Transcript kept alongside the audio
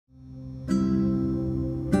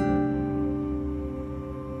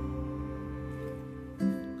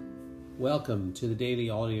Welcome to the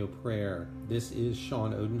Daily Audio Prayer. This is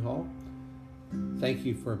Sean Odenhall. Thank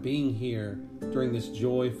you for being here during this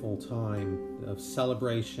joyful time of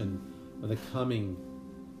celebration of the coming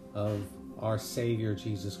of our Savior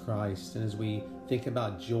Jesus Christ. And as we think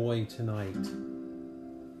about joy tonight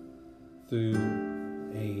through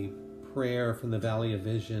a prayer from the Valley of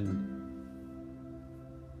Vision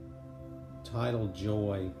titled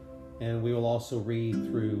Joy, and we will also read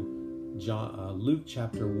through Luke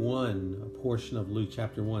chapter 1, a portion of Luke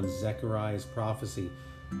chapter 1, Zechariah's prophecy,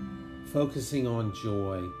 focusing on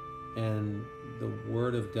joy and the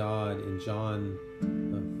Word of God in John,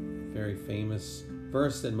 a very famous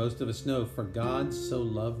verse that most of us know. For God so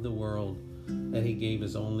loved the world that he gave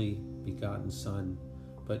his only begotten Son,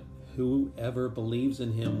 but whoever believes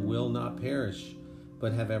in him will not perish,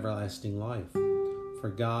 but have everlasting life. For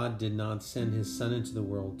God did not send his Son into the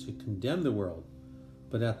world to condemn the world,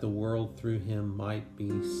 but that the world through him might be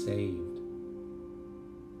saved.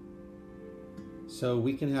 So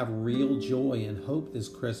we can have real joy and hope this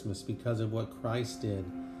Christmas because of what Christ did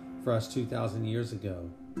for us 2,000 years ago.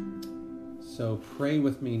 So pray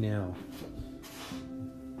with me now.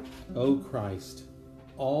 O Christ,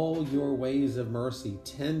 all your ways of mercy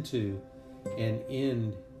tend to and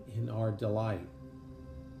end in our delight.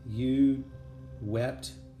 You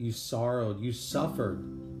wept, you sorrowed, you suffered,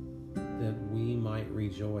 that we might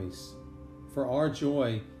rejoice. For our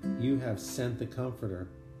joy, you have sent the Comforter.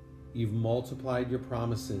 You've multiplied your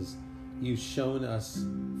promises. You've shown us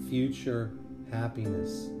future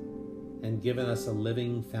happiness and given us a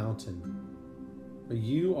living fountain. For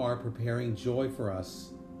you are preparing joy for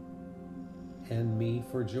us and me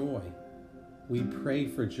for joy. We pray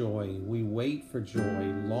for joy. We wait for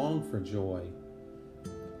joy, long for joy.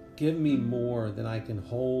 Give me more than I can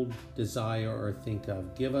hold, desire, or think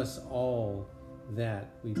of. Give us all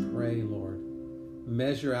that, we pray, Lord.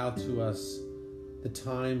 Measure out to us the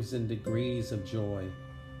times and degrees of joy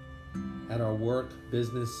at our work,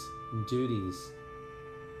 business, and duties.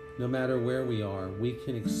 No matter where we are, we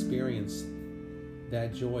can experience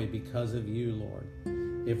that joy because of you,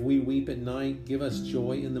 Lord. If we weep at night, give us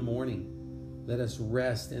joy in the morning. Let us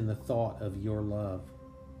rest in the thought of your love.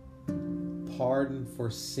 Pardon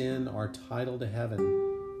for sin, our title to heaven,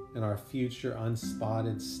 and our future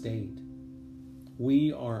unspotted state.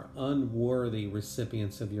 We are unworthy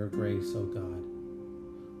recipients of your grace, O God.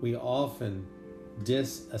 We often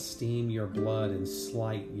disesteem your blood and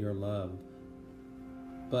slight your love,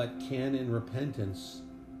 but can in repentance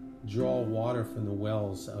draw water from the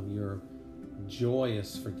wells of your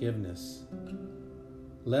joyous forgiveness.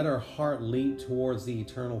 Let our heart leap towards the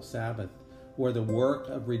eternal Sabbath, where the work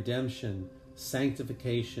of redemption,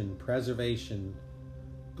 sanctification, preservation,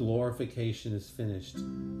 glorification is finished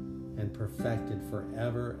and perfected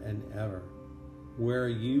forever and ever, where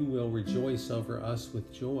you will rejoice over us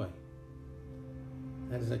with joy.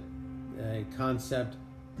 That is a concept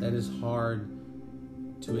that is hard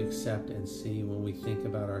to accept and see when we think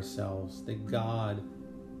about ourselves, that God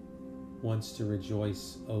wants to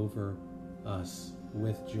rejoice over us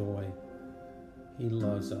with joy. He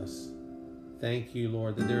loves us. Thank you,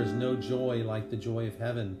 Lord, that there is no joy like the joy of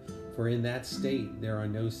heaven. For in that state, there are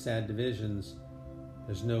no sad divisions.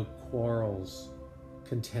 There's no quarrels,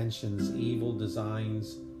 contentions, evil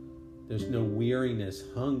designs. There's no weariness,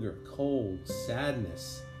 hunger, cold,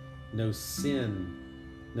 sadness, no sin,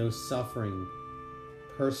 no suffering,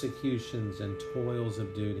 persecutions and toils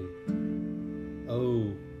of duty.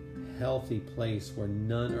 Oh, healthy place where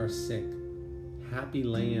none are sick, happy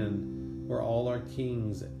land where all are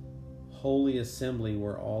kings, holy assembly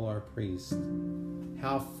where all are priests.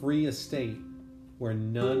 How free a state where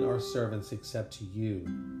none are servants except to you.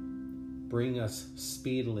 Bring us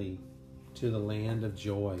speedily to the land of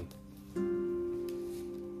joy.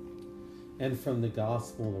 And from the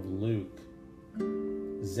Gospel of Luke,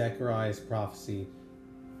 Zechariah's prophecy.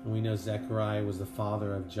 And we know Zechariah was the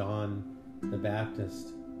father of John the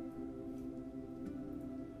Baptist.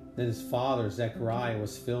 Then his father, Zechariah,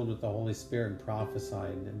 was filled with the Holy Spirit and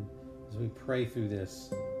prophesied. And as we pray through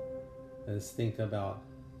this, let us think about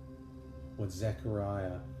what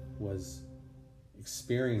Zechariah was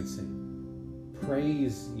experiencing.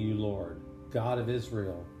 Praise you, Lord, God of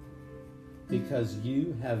Israel, because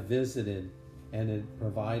you have visited and have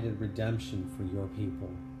provided redemption for your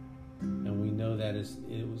people. And we know that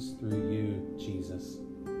it was through you, Jesus.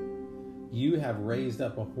 You have raised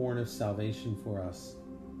up a horn of salvation for us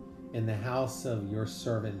in the house of your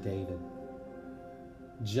servant David.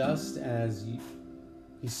 Just as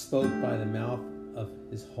he spoke by the mouth of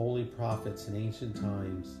his holy prophets in ancient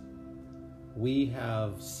times, we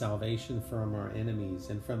have salvation from our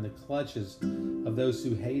enemies and from the clutches of those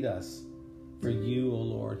who hate us. For you, O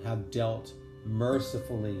Lord, have dealt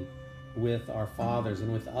mercifully with our fathers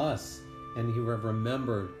and with us, and you have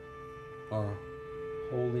remembered our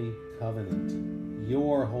holy covenant,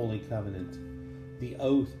 your holy covenant, the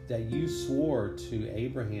oath that you swore to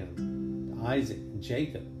Abraham, to Isaac, and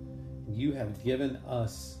Jacob. You have given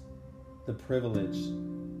us the privilege,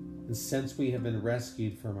 and since we have been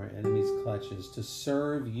rescued from our enemies' clutches, to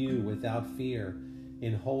serve you without fear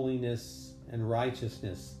in holiness and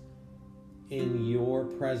righteousness in your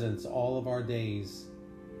presence all of our days.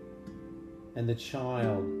 And the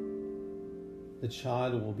child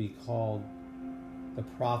will be called the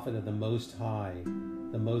prophet of the Most High,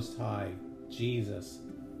 Jesus,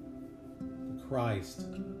 the Christ.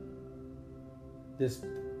 This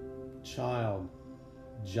child,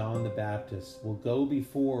 John the Baptist, will go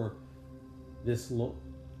before this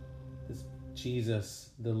Jesus,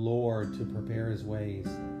 the Lord, to prepare his ways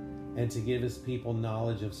and to give his people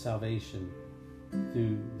knowledge of salvation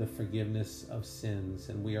through the forgiveness of sins.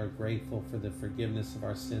 And we are grateful for the forgiveness of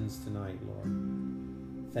our sins tonight,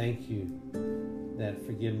 Lord. Thank you that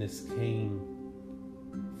forgiveness came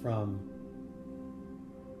from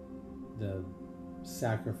the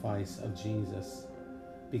sacrifice of Jesus.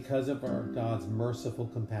 Because of our God's merciful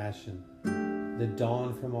compassion, the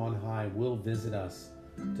dawn from on high will visit us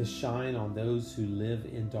to shine on those who live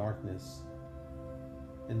in darkness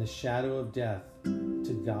and the shadow of death,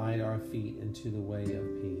 to guide our feet into the way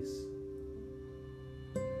of peace.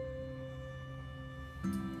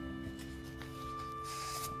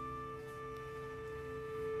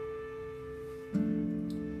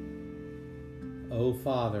 O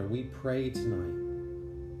Father, we pray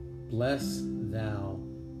tonight, bless thou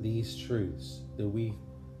these truths that we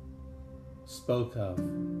spoke of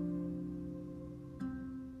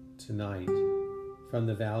tonight from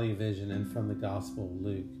the Valley of Vision and from the Gospel of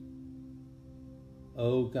Luke.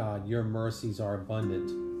 O God, your mercies are abundant.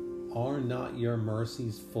 Are not your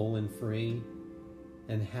mercies full and free?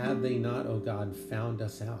 And have they not, O God, found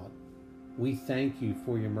us out? We thank you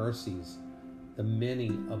for your mercies, the many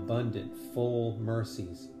abundant, full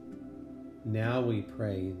mercies. Now we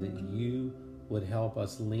pray that you would help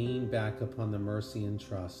us lean back upon the mercy and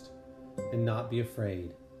trust and not be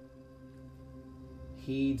afraid.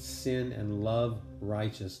 Heed sin and love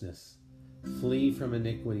righteousness. Flee from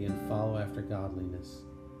iniquity and follow after godliness.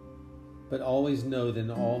 But always know that in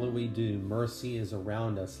all that we do, mercy is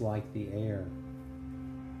around us like the air,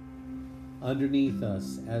 underneath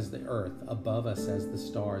us as the earth, above us as the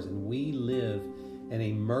stars. And we live in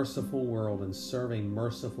a merciful world and serve a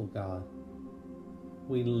merciful God.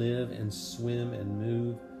 We live and swim and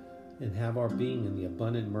move and have our being in the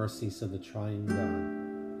abundant mercies of the triune God.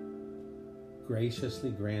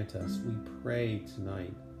 Graciously grant us, we pray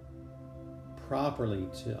tonight, properly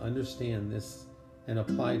to understand this and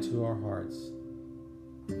apply to our hearts.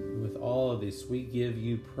 With all of this, we give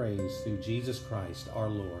you praise through Jesus Christ, our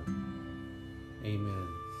Lord. Amen.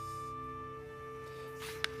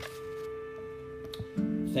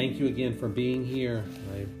 Thank you again for being here.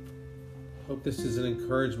 I hope this is an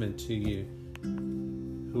encouragement to you,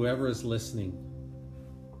 whoever is listening,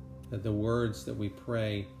 that the words that we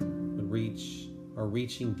pray are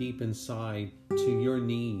reaching deep inside to your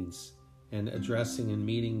needs and addressing and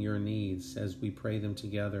meeting your needs as we pray them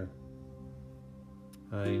together.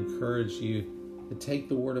 I encourage you to take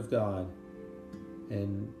the Word of God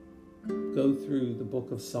and go through the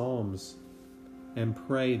book of Psalms and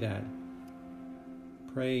pray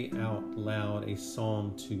out loud a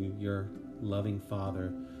psalm to your loving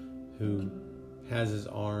Father who has his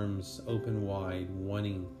arms open wide,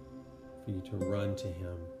 wanting for you to run to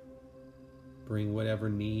him. Bring whatever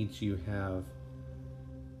needs you have.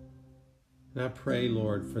 And I pray,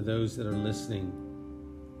 Lord, for those that are listening,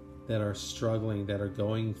 that are struggling, that are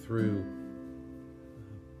going through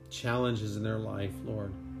challenges in their life,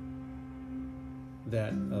 Lord,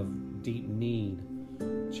 that of deep need,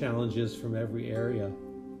 challenges from every area.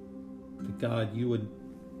 But God, you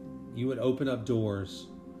would open up doors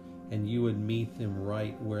and you would meet them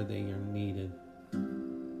right where they are needed.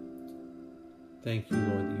 Thank you,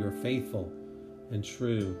 Lord, that you are faithful and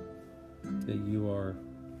true, that you are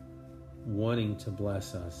wanting to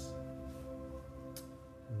bless us.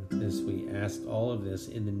 And with this, we ask all of this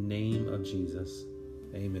in the name of Jesus.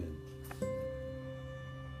 Amen.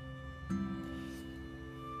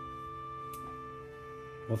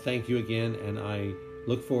 Well, thank you again, and I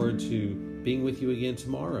look forward to being with you again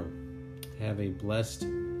tomorrow. Have a blessed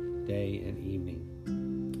day and evening.